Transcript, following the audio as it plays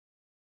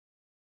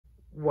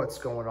What's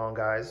going on,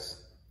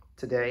 guys?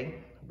 Today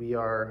we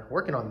are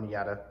working on the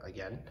Miata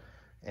again,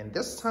 and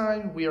this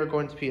time we are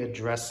going to be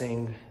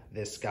addressing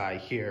this guy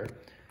here.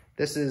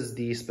 This is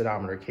the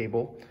speedometer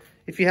cable.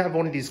 If you have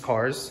one of these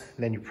cars,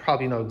 then you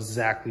probably know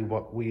exactly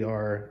what we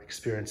are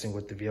experiencing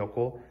with the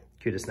vehicle.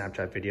 Cue the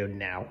Snapchat video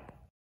now.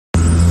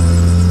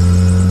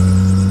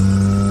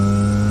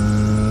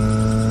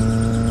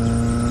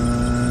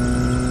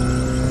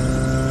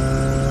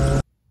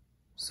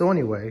 So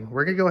anyway,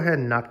 we're gonna go ahead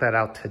and knock that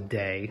out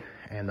today,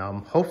 and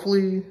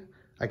hopefully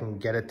I can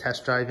get a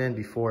test drive in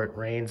before it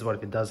rains, but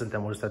if it doesn't,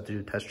 then we'll just have to do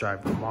a test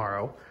drive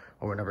tomorrow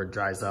or whenever it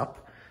dries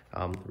up.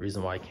 The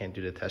reason why I can't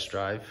do the test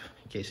drive,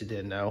 in case you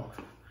didn't know,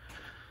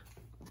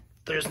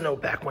 there's no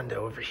back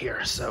window over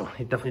here, so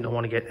you definitely don't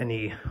want to get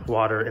any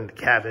water in the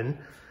cabin.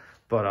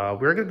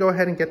 But we're gonna go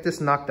ahead and get this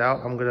knocked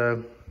out. I'm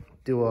gonna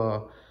do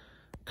a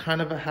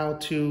kind of a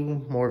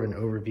how-to, more of an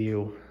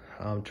overview,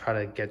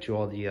 try to get you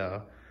all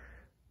the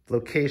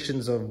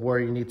locations of where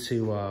you need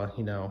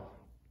to,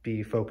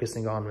 be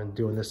focusing on when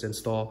doing this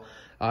install.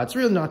 It's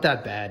really not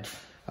that bad.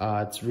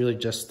 It's really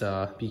just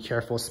be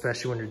careful,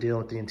 especially when you're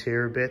dealing with the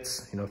interior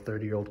bits.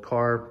 30-year-old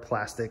car,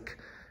 plastic,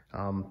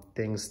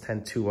 things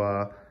tend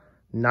to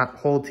not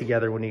hold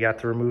together when you got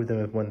to remove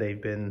them when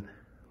they've been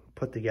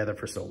put together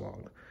for so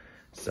long.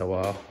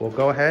 So we'll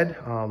go ahead.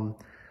 I'm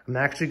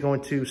actually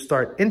going to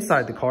start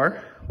inside the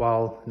car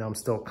while I'm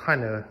still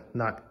kind of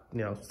not,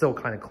 still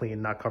kind of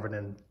clean, not covered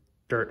in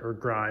dirt or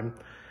grime,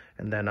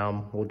 and then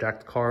we'll jack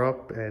the car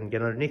up and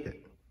get underneath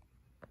it.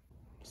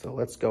 So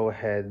let's go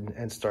ahead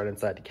and start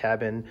inside the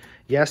cabin.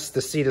 Yes,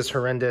 the seat is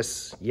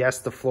horrendous. Yes,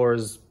 the floor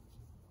is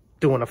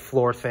doing a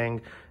floor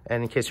thing.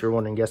 And in case you were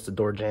wondering, yes, the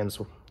door jambs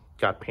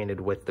got painted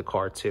with the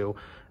car too.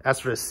 As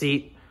for the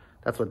seat,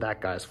 that's what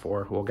that guy's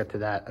for. We'll get to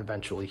that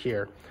eventually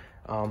here.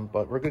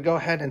 But we're gonna go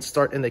ahead and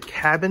start in the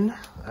cabin.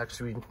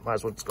 Actually, we might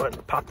as well just go ahead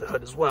and pop the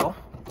hood as well.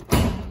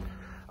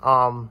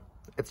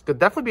 It's could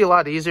definitely be a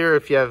lot easier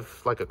if you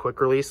have like a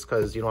quick release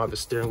because you don't have a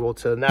steering wheel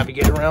to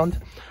navigate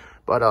around.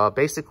 But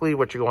basically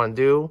what you're going to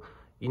do,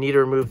 you need to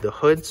remove the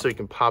hood so you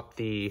can pop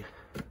the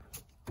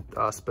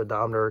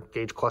speedometer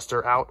gauge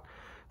cluster out.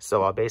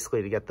 So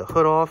basically to get the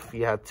hood off,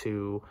 you have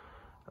to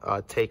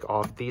take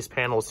off these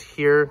panels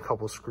here, a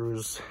couple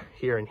screws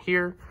here and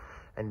here.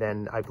 And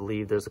then I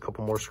believe there's a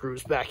couple more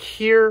screws back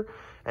here.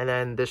 And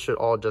then this should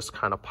all just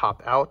kind of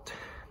pop out.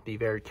 Be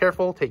very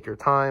careful, take your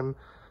time.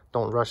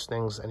 Don't rush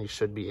things, and you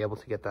should be able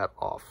to get that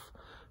off.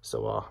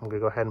 So I'm gonna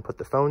go ahead and put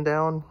the phone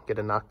down, get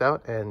it knocked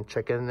out, and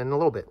check in a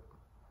little bit.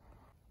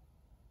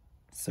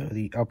 So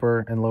the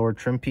upper and lower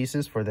trim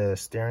pieces for the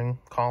steering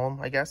column,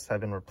 I guess,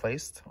 have been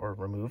replaced or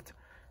removed.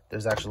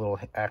 There's actually a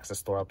little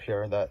access door up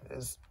here that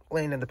is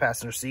laying in the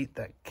passenger seat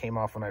that came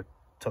off when I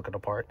took it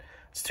apart.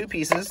 It's two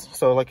pieces,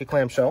 so like a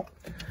clamshell.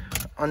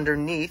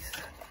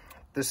 Underneath,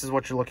 this is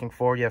what you're looking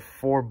for. You have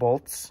 4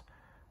 bolts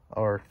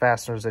or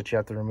fasteners that you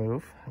have to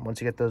remove. And once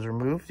you get those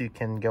removed, you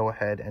can go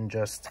ahead and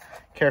just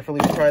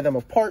carefully pry them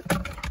apart,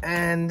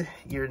 and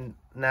you're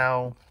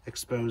now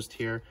exposed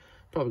here.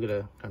 Probably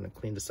gonna kind of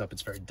clean this up,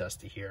 it's very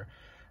dusty here.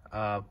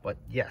 But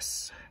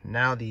yes,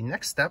 now the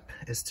next step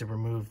is to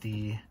remove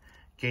the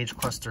gauge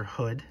cluster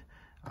hood.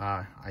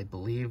 I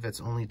believe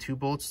it's only 2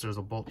 bolts. There's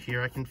a bolt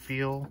here I can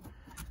feel,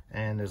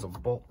 and there's a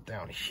bolt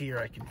down here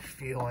I can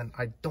feel, and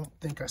I don't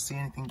think I see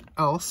anything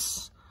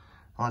else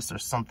unless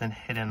there's something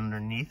hidden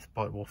underneath,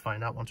 but we'll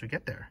find out once we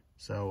get there.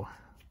 So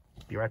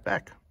be right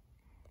back.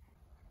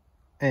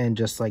 And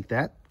just like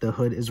that, the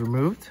hood is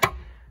removed,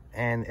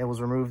 and it was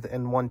removed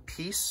in one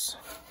piece.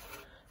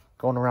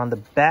 Going around the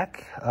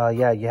back,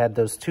 yeah, you had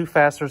those 2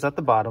 fasteners at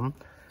the bottom.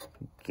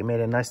 You made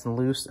it nice and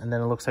loose, and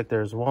then it looks like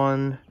there's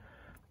 1,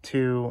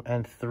 2,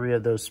 and 3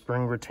 of those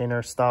spring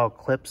retainer style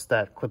clips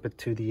that clip it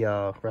to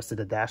the rest of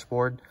the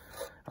dashboard.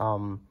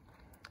 I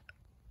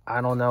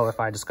don't know if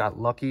I just got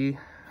lucky,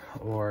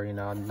 or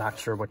I'm not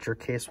sure what your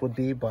case would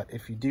be, but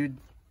if you do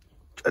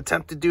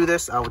attempt to do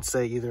this, I would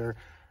say either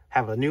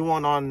have a new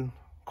one on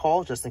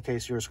call just in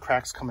case yours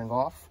cracks coming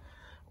off,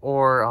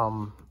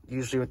 or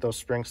usually with those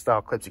spring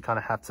style clips you kind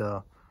of have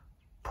to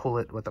pull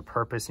it with a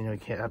purpose. You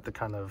can't have to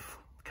kind of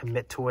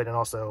commit to it, and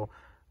also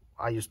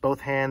I use both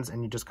hands,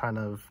 and you just kind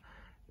of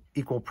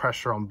equal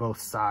pressure on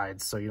both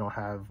sides so you don't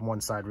have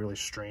one side really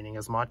straining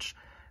as much.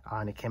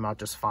 And it came out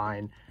just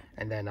fine.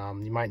 And then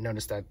you might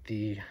notice that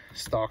the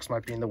stalks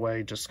might be in the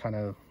way. Just kind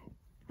of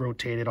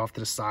rotate it off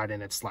to the side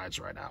and it slides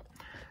right out.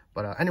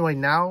 But anyway,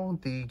 now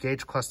the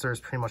gauge cluster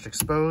is pretty much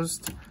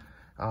exposed.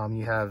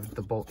 You have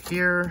the bolt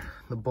here,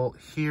 the bolt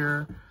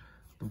here,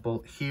 the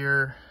bolt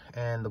here,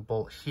 and the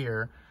bolt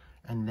here.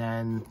 And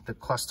then the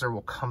cluster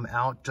will come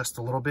out just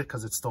a little bit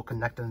because it's still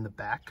connected in the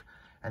back.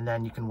 And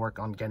then you can work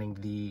on getting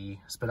the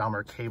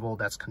speedometer cable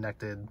that's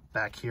connected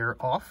back here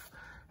off.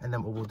 And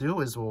then what we'll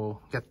do is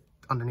we'll get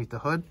underneath the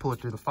hood, pull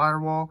it through the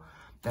firewall,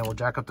 then we'll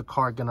jack up the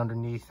car, get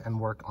underneath, and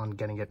work on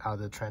getting it out of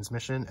the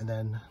transmission, and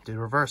then do the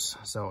reverse.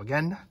 So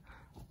again,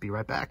 be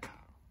right back.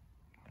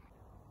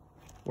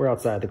 We're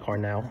outside the car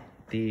now.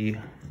 The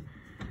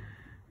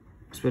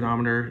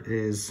speedometer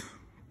is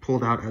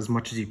pulled out as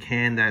much as you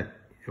can. That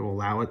it will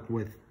allow it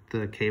with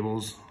the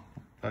cables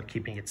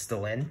keeping it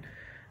still in.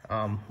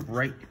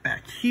 Right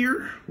back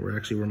here,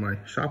 where my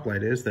shop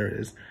light is, there it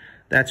is.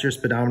 That's your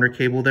speedometer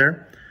cable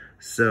there.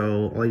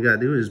 So all you gotta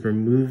do is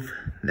remove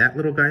that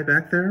little guy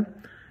back there,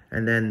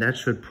 and then that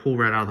should pull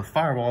right out of the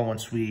firewall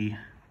once we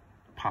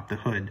pop the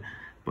hood.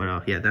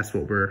 But yeah, that's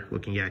what we're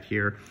looking at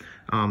here.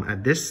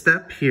 At this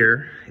step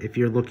here, if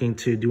you're looking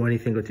to do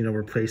anything with,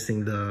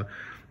 replacing the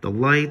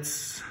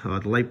lights,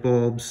 the light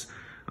bulbs,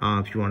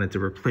 if you wanted to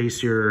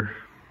replace or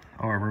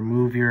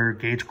remove your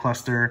gauge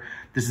cluster,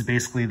 this is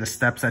basically the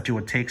steps that you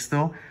would take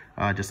still.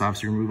 Just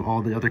obviously remove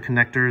all the other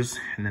connectors,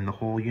 and then the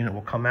whole unit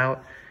will come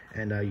out,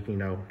 and you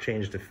can,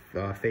 change the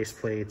face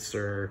plates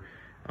or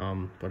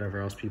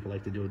whatever else people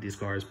like to do with these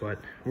cars. But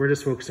we're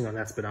just focusing on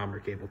that speedometer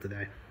cable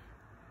today.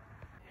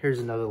 Here's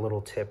another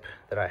little tip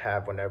that I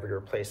have whenever you're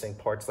replacing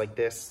parts like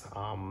this,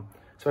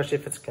 especially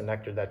if it's a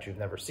connector that you've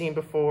never seen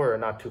before or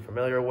not too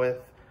familiar with,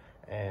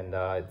 and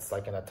it's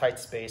like in a tight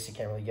space, you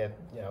can't really get,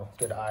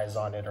 good eyes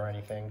on it or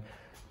anything.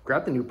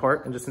 Grab the new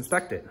part and just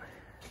inspect it.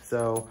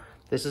 So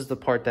this is the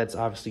part that's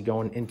obviously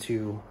going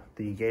into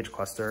the gauge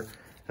cluster,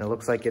 and it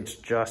looks like it's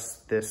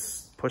just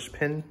this push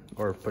pin,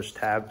 or push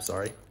tab,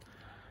 sorry.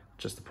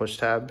 Just the push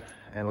tab,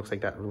 and it looks like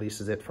that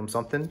releases it from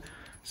something.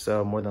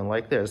 So more than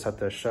likely, I just have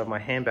to shove my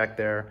hand back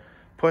there,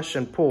 push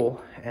and pull,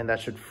 and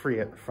that should free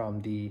it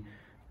from the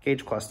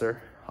gauge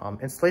cluster.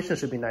 Installation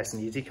should be nice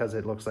and easy because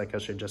it looks like I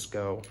should just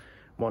go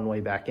one way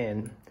back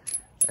in.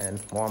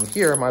 And while I'm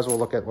here, I might as well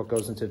look at what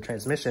goes into the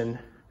transmission.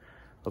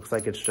 Looks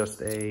like it's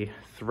just a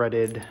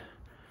threaded,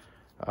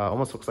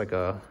 almost looks like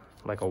a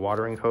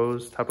watering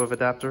hose type of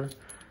adapter.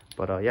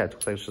 But yeah, it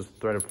looks like it's just a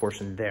threaded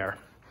portion there.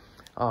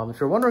 If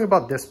you're wondering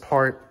about this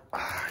part,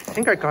 I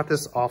think I got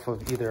this off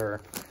of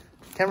either, I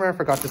can't remember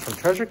if I got this from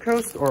Treasure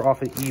Coast or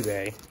off of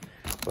eBay,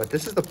 but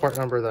this is the part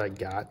number that I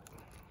got,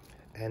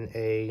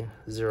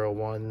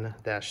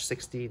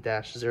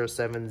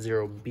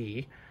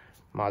 NA01-60-070B,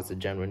 Mazda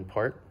genuine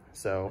part.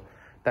 So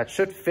that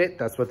should fit.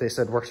 That's what they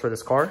said works for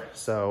this car.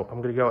 So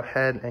I'm gonna go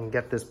ahead and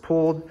get this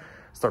pulled,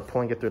 start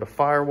pulling it through the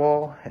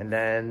firewall, and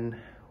then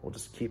we'll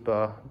just keep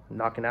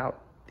knocking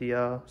out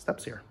the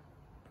steps here.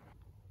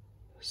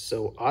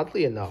 So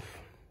oddly enough,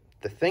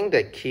 the thing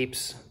that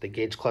keeps the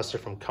gauge cluster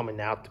from coming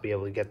out to be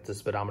able to get the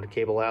speedometer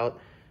cable out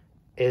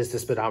is the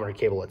speedometer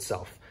cable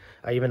itself.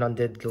 I even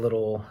undid the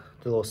little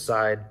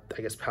side,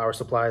 I guess, power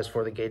supplies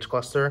for the gauge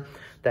cluster.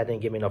 That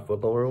didn't give me enough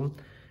wiggle room.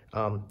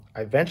 I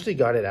eventually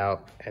got it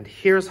out, and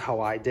here's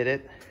how I did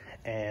it.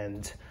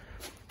 And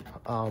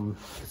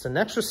it's an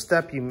extra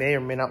step you may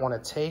or may not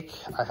want to take.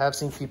 I have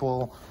seen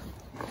people,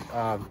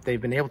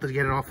 they've been able to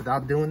get it off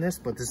without doing this,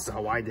 but this is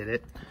how I did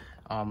it.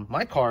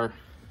 My car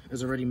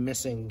is already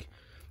missing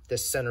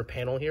this center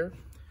panel here.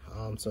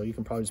 So you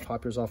can probably just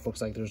pop yours off.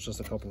 Looks like there's just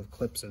a couple of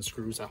clips and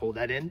screws that hold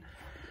that in.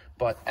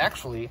 But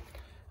actually,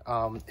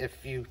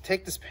 if you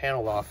take this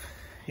panel off,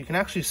 you can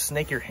actually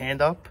snake your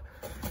hand up,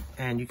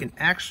 and you can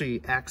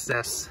actually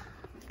access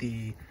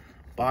the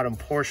bottom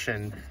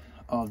portion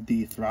of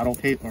the throttle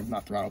cable, or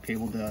not throttle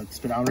cable, the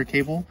speedometer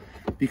cable,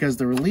 because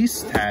the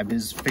release tab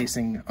is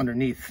facing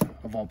underneath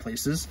of all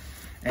places.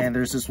 And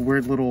there's this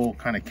weird little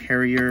kind of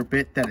carrier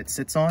bit that it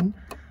sits on,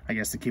 I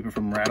guess, to keep it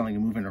from rattling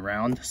and moving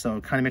around. So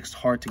it kind of makes it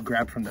hard to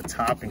grab from the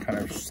top and kind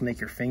of snake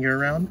your finger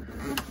around.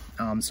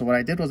 So what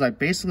I did was I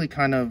basically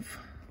kind of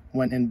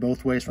went in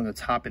both ways, from the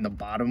top and the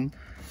bottom,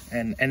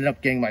 and ended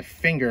up getting my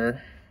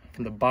finger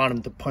from the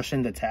bottom to push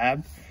in the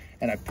tab,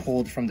 and I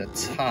pulled from the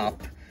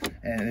top,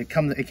 and it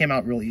came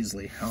out real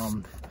easily.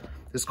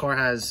 This car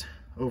has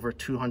over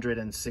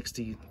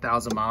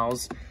 260,000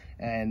 miles,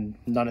 and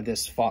none of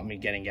this fought me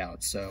getting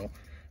out. So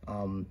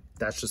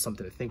that's just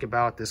something to think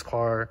about. This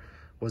car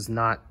was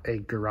not a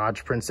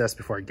garage princess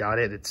before I got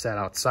it. It sat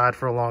outside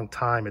for a long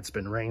time. It's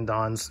been rained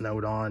on,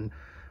 snowed on.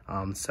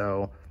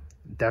 So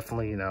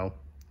definitely,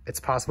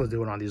 it's possible to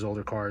do it on these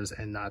older cars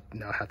and not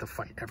have to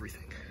fight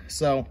everything.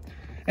 So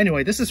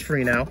anyway, this is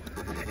free now,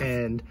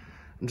 and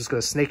I'm just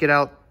gonna snake it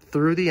out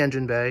through the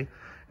engine bay,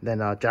 then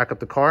jack up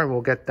the car, and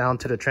we'll get down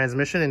to the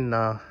transmission,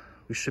 and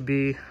we should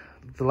be,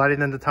 the light at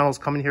the end of the tunnel is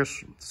coming here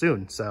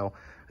soon. So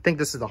I think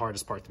this is the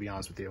hardest part, to be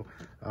honest with you.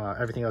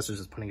 Everything else is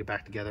just putting it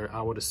back together.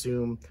 I would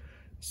assume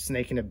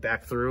snaking it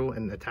back through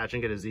and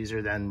attaching it is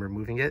easier than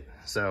removing it.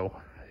 So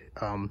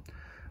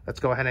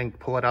let's go ahead and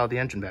pull it out of the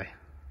engine bay.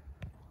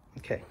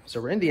 Okay, so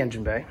we're in the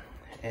engine bay,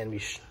 and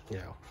we,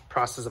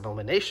 process of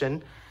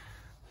elimination,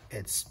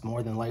 it's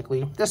more than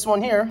likely this one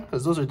here,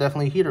 because those are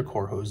definitely heater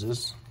core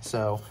hoses.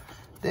 So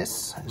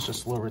this is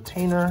just a little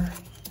retainer.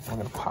 I'm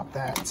gonna pop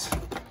that.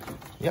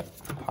 Yep,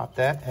 pop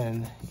that,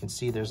 and you can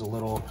see there's a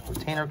little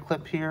retainer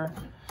clip here,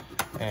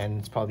 and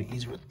it's probably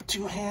easier with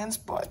two hands,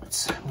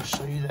 but I'm gonna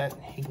show you that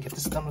you can get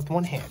this done with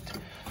one hand.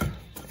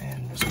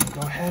 And I'm just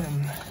gonna go ahead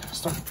and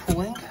start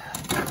pulling,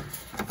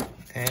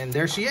 and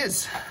there she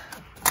is.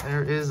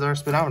 There is our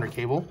speedometer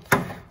cable.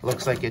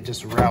 Looks like it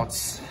just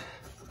routes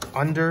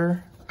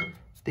under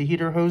the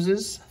heater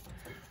hoses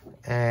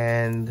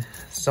and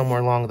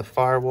somewhere along the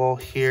firewall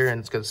here, and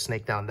it's going to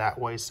snake down that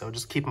way. So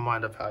just keep in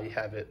mind of how you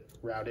have it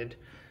routed.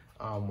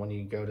 when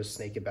you go to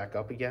snake it back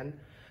up again.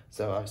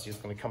 So obviously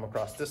it's going to come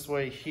across this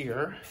way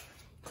here,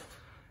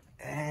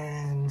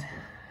 and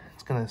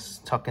it's going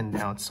to tuck in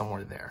down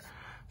somewhere there.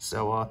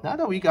 So now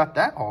that we got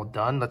that all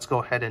done, let's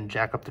go ahead and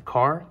jack up the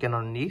car, get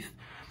underneath.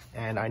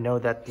 And I know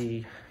that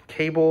the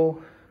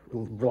cable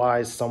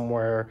lies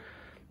somewhere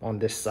on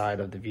this side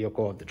of the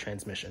vehicle of the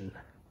transmission.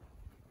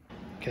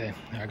 Okay,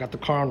 I got the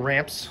car on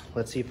ramps.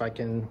 Let's see if I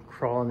can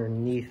crawl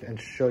underneath and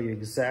show you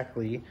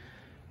exactly,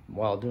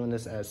 while doing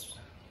this as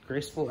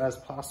graceful as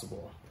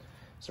possible.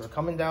 So we're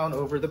coming down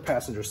over the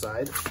passenger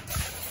side.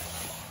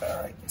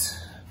 All right,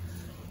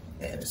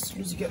 and as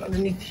soon as you get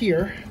underneath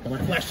here, got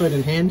my flashlight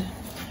in hand.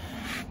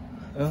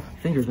 Oh,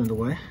 fingers in the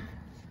way.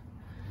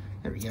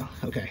 There we go.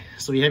 Okay,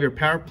 so you have your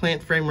power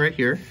plant frame right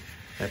here.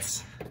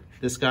 That's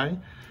this guy. And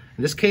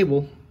this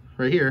cable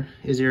right here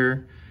is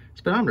your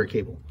speedometer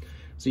cable.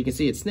 So you can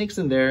see it snakes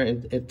in there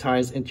and it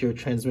ties into your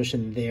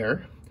transmission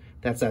there.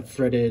 That's that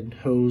threaded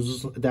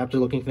hose adapter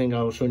looking thing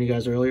I was showing you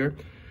guys earlier.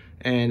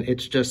 And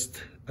it's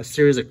just a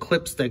series of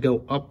clips that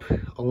go up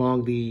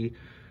along the,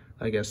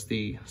 I guess,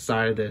 the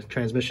side of the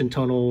transmission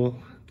tunnel,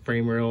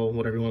 frame rail,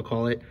 whatever you want to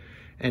call it.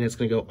 And it's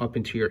going to go up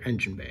into your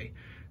engine bay.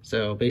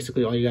 So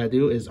basically all you got to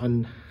do is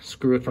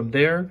unscrew it from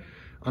there,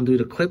 undo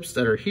the clips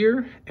that are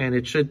here, and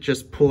it should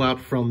just pull out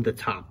from the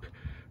top.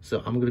 So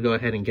I'm going to go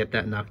ahead and get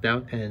that knocked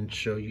out and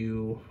show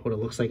you what it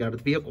looks like out of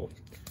the vehicle.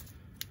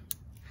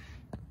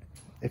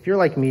 If you're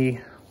like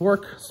me,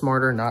 work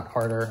smarter, not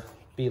harder.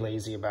 Be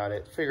lazy about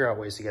it. Figure out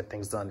ways to get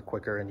things done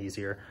quicker and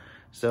easier.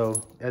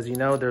 So as you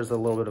know, there's a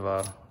little bit of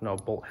a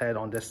bolt head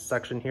on this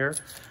section here.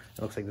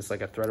 It looks like this is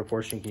like a threaded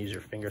portion. You can use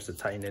your fingers to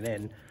tighten it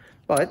in.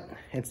 But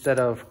instead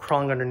of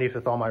crawling underneath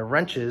with all my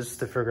wrenches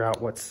to figure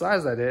out what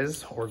size that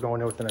is, or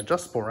going in with an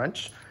adjustable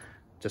wrench,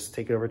 just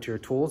take it over to your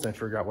tools and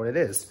figure out what it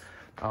is.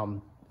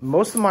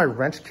 Most of my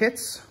wrench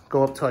kits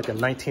go up to like a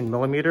 19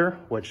 millimeter,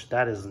 which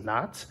that is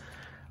not.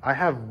 I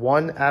have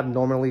one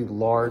abnormally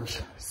large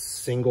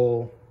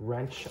single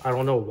wrench. I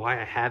don't know why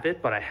I have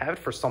it, but I have it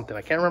for something.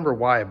 I can't remember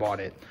why I bought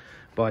it,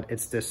 but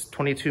it's this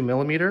 22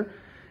 millimeter.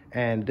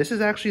 And this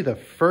is actually the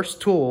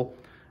first tool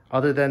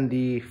other than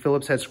the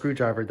Phillips head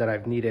screwdriver that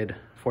I've needed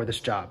for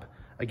this job.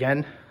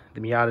 Again,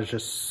 the Miata is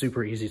just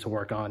super easy to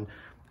work on.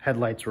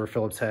 Headlights were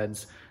Phillips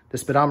heads. The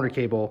speedometer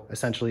cable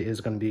essentially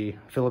is going to be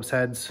Phillips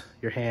heads,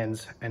 your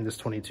hands, and this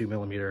 22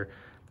 millimeter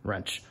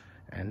wrench.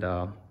 And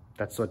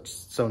that's what's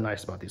so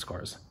nice about these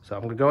cars. So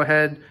I'm going to go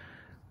ahead,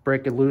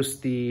 break it loose,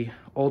 the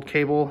old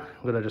cable.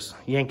 I'm going to just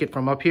yank it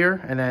from up here.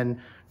 And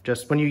then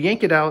just when you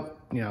yank it out,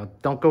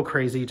 don't go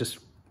crazy. Just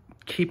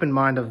keep in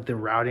mind of the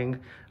routing.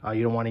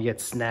 You don't want to get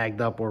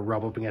snagged up or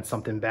rub up against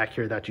something back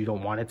here that you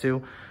don't want it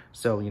to.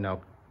 So,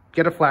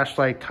 get a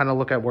flashlight, kind of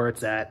look at where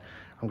it's at.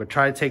 I'm going to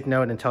try to take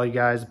note and tell you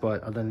guys,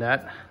 but other than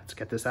that, let's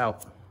get this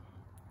out.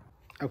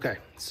 Okay,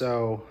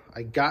 so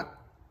I got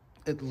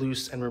it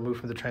loose and removed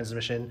from the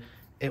transmission.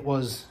 It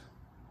was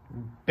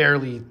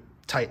barely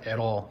tight at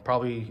all.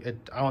 Probably,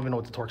 I don't even know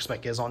what the torque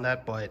spec is on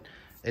that, but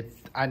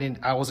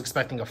I was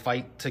expecting a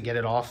fight to get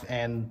it off,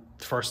 and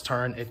first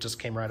turn, it just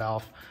came right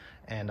off,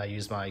 and I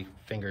used my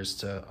fingers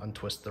to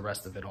untwist the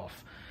rest of it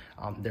off.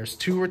 There's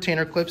two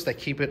retainer clips that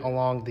keep it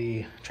along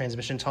the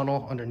transmission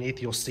tunnel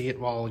underneath. You'll see it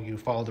while you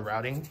follow the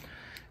routing.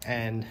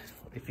 And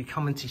if you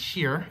come into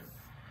here,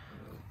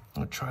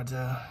 I'm gonna try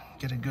to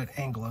get a good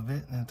angle of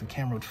it, and if the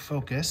camera would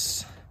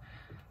focus,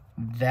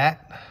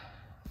 that's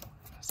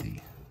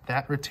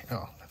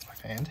my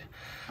hand.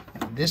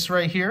 This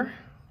right here,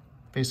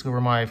 basically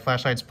where my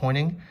flashlight's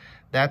pointing,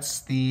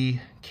 that's the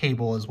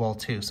cable as well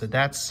too. So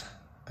that's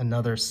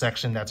another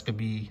section that's gonna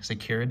be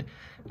secured.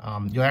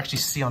 You'll actually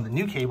see on the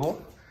new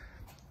cable,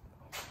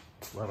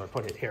 where do I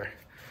put it here?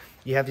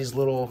 You have these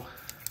little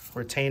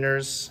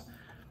retainers,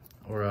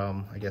 or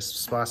I guess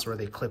spots where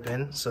they clip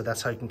in. So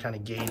that's how you can kind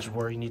of gauge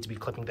where you need to be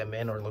clipping them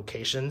in, or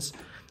locations.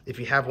 If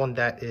you have one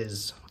that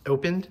is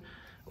opened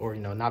or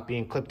not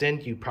being clipped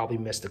in, you probably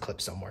missed a clip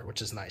somewhere,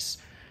 which is nice.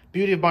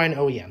 Beauty of buying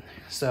OEM.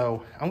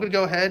 So I'm gonna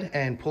go ahead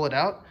and pull it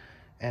out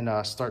and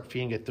start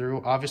feeding it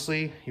through.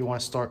 Obviously, you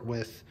want to start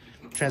with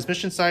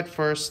transmission side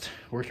first,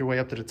 work your way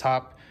up to the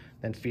top,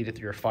 then feed it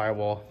through your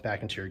firewall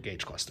back into your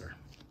gauge cluster.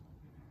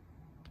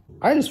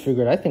 I just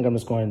figured, I think I'm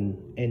just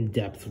going in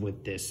depth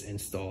with this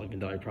install, even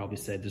though I probably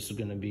said this was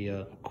going to be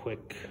a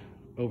quick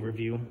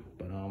overview.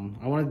 But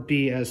I want to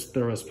be as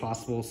thorough as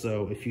possible,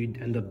 so if you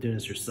end up doing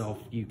this yourself,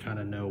 you kind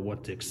of know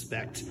what to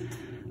expect.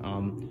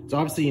 So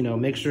obviously,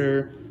 make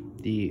sure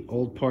the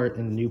old part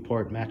and the new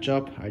part match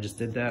up. I just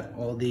did that.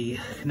 All the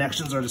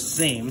connections are the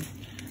same.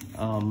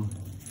 And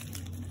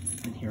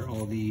here are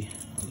all the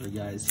other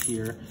guys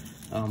here.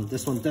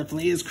 This one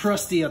definitely is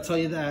crusty, I'll tell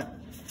you that.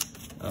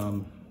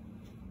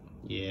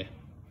 Yeah,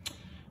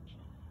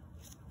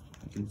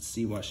 I can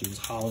see why she was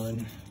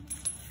hollering.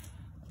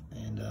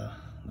 And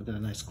look at a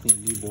nice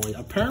clean new boy.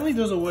 Apparently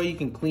there's a way you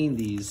can clean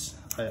these,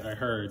 I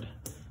heard.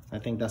 I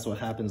think that's what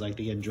happens, like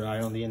they get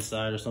dry on the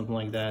inside or something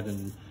like that,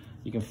 and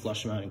you can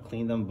flush them out and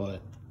clean them.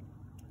 But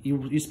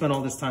you spend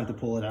all this time to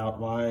pull it out.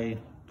 Why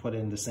put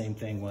in the same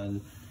thing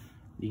when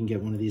You can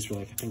get one of these for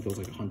like, I think it was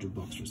like $100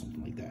 or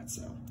something like that.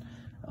 So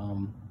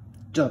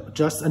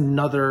just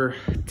another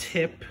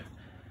tip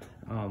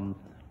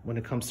when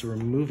it comes to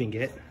removing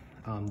it.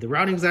 The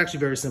routing is actually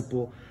very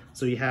simple.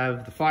 So you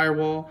have the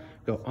firewall,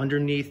 go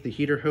underneath the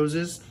heater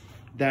hoses.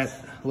 That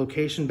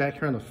location back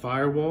here on the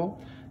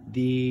firewall,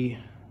 the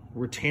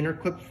retainer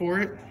clip for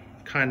it,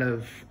 kind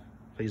of,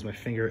 if I use my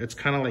finger, it's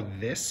kind of like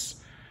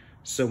this.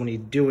 So when you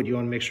do it, you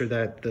want to make sure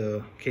that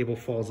the cable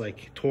falls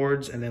like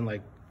towards and then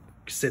like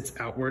sits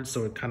outwards,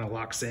 so it kind of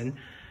locks in.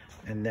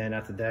 And then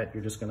after that,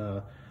 you're just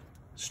gonna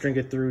string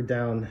it through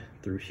down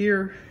through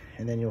here,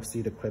 and then you'll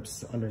see the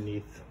clips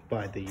underneath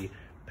by the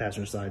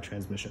passenger side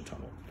transmission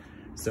tunnel.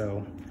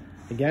 So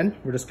again,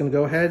 we're just gonna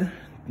go ahead.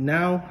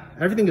 Now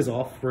everything is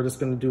off. We're just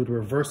gonna do the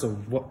reverse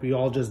of what we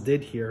all just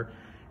did here,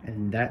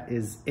 and that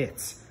is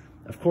it.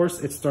 Of course,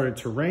 it started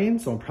to rain,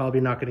 so I'm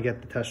probably not gonna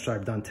get the test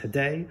drive done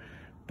today,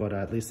 but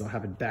at least I'll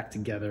have it back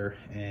together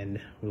and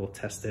we'll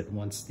test it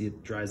once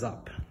it dries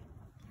up.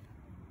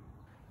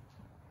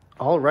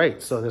 All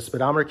right, so the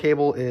speedometer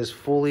cable is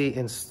fully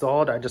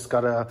installed. I just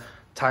gotta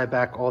tie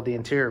back all the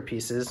interior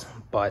pieces,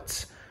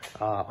 but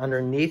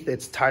underneath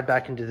it's tied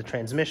back into the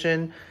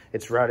transmission.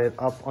 It's routed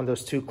up on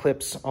those two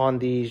clips on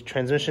the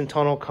transmission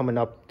tunnel coming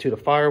up to the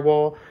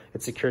firewall.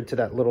 It's secured to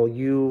that little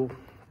U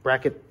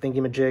bracket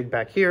thingy-majig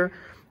back here.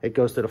 It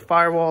goes to the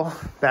firewall,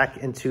 back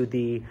into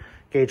the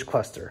gauge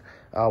cluster.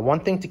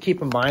 One thing to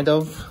keep in mind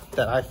of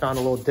that I found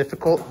a little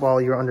difficult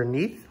while you're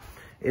underneath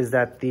is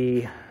that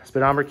the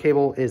speedometer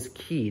cable is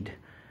keyed.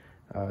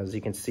 As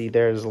you can see,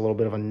 there's a little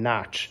bit of a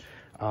notch.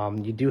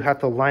 You do have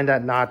to line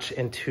that notch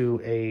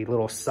into a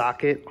little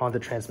socket on the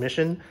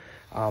transmission,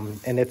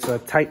 and it's a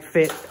tight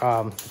fit.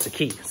 It's a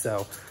key.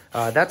 So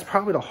that's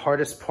probably the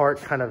hardest part,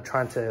 kind of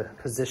trying to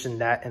position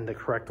that in the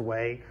correct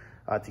way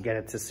to get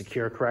it to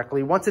secure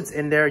correctly. Once it's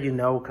in there, you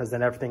know, because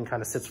then everything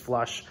kind of sits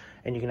flush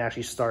and you can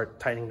actually start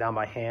tightening down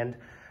by hand.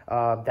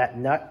 That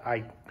nut,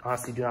 I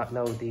honestly do not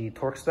know the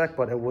torque spec,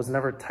 but it was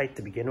never tight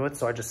to begin with,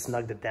 so I just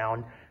snugged it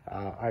down.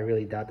 I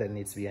really doubt that it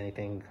needs to be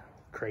anything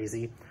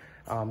crazy.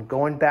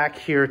 Going back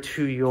here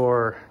to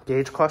your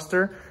gauge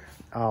cluster,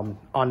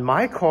 on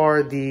my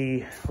car,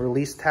 the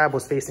release tab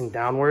was facing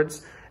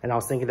downwards, and I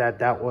was thinking that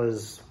that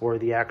was where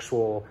the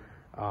actual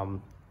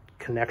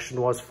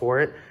connection was for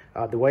it.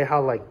 The way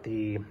how like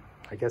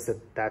I guess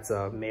that's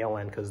a male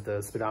end because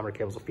the speedometer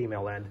cable is a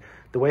female end.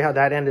 The way how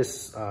that end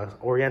is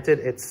oriented,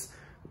 it's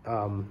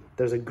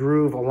there's a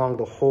groove along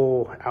the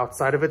whole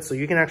outside of it, so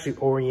you can actually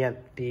orient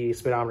the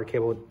speedometer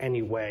cable in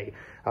any way.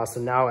 So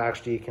now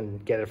actually you can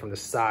get it from the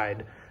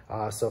side.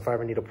 So if I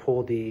ever need to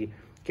pull the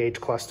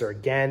gauge cluster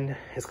again,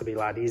 it's gonna be a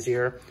lot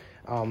easier.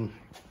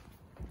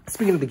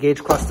 Speaking of the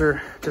gauge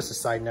cluster, just a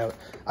side note,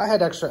 I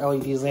had extra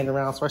LEDs laying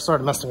around, so I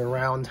started messing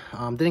around.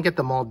 Didn't get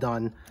them all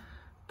done,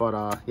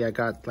 but yeah, I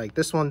got like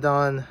this one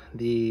done,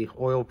 the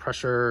oil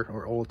pressure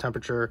or oil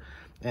temperature,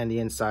 and the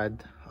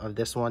inside of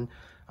this one.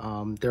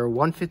 There are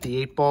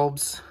 158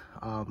 bulbs,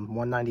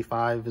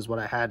 195 is what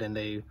I had, and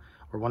they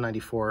were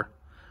 194.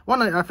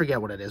 I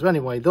forget what it is, but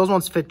anyway, those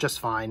ones fit just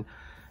fine.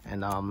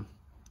 And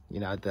you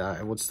know,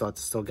 I would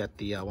still get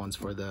the ones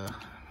for the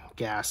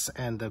gas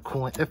and the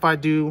coolant if I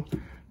do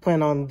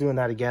plan on doing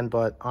that again,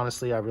 but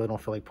honestly, I really don't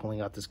feel like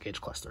pulling out this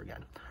gauge cluster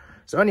again.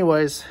 So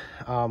anyways,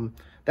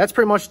 that's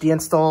pretty much the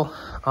install.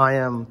 I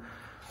am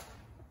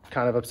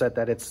kind of upset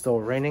that it's still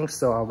raining,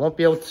 so I won't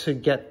be able to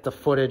get the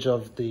footage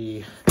of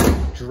the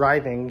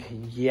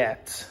driving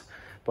yet,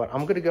 but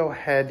I'm gonna go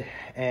ahead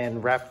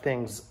and wrap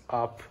things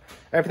up.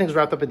 Everything's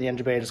wrapped up in the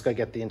engine bay. I just gotta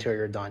get the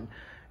interior done.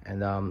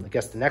 And I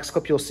guess the next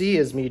clip you'll see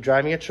is me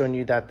driving it, showing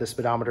you that the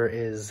speedometer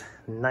is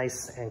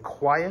nice and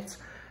quiet.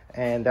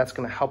 And that's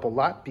gonna help a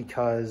lot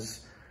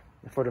because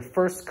for the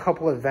first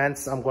couple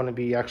events, I'm gonna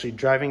be actually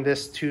driving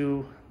this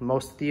to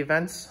most of the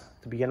events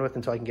to begin with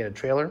until I can get a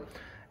trailer.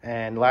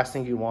 And last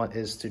thing you want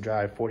is to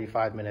drive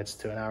 45 minutes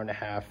to an hour and a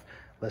half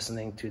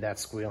listening to that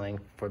squealing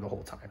for the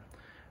whole time.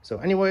 So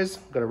anyways,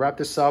 I'm gonna wrap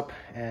this up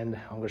and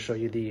I'm gonna show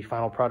you the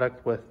final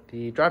product with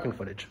the driving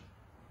footage.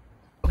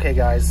 Okay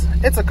guys,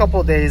 it's a couple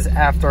of days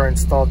after I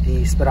installed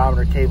the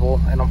speedometer cable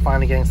and I'm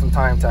finally getting some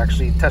time to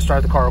actually test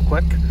drive the car real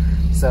quick.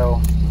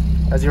 So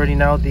as you already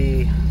know,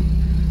 the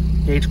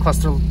gauge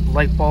cluster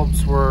light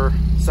bulbs were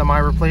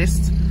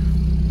semi-replaced.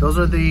 Those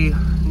are the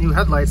new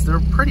headlights. They're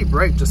pretty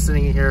bright just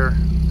sitting here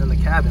in the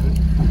cabin.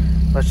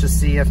 Let's just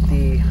see if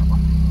the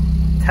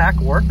tack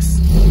works.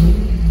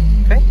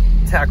 Okay,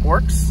 tack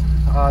works.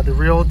 The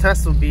real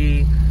test will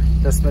be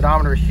the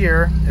speedometer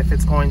here, if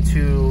it's going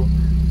to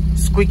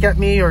squeak at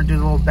me or do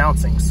a little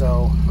bouncing.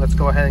 So let's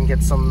go ahead and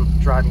get some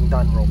driving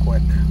done real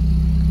quick.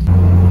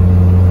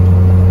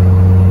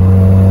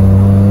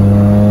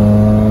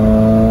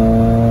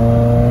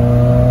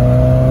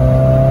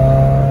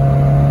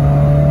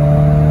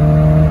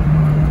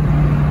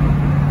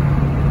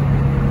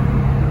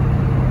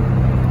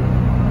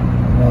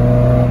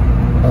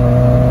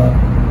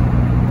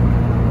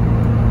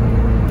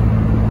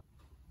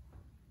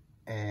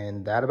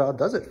 That about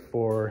does it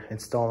for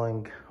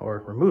installing or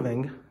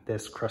removing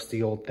this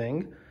crusty old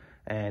thing.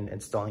 and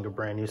installing a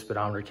brand new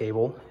speedometer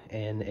cable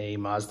in a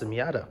Mazda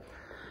Miata.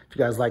 If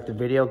you guys liked the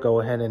video,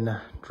 go ahead and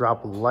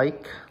drop a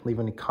like, leave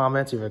any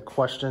comments if you have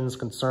questions,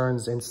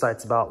 concerns,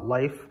 insights about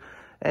life.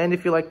 And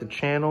if you like the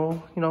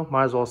channel, you know,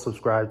 might as well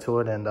subscribe to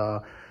it and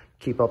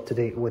keep up to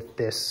date with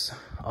this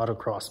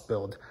autocross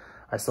build.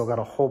 I still got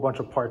a whole bunch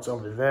of parts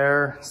over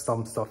there,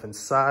 some stuff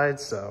inside,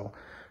 so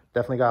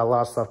definitely got a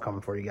lot of stuff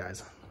coming for you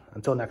guys.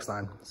 Until next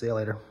time, see you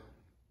later.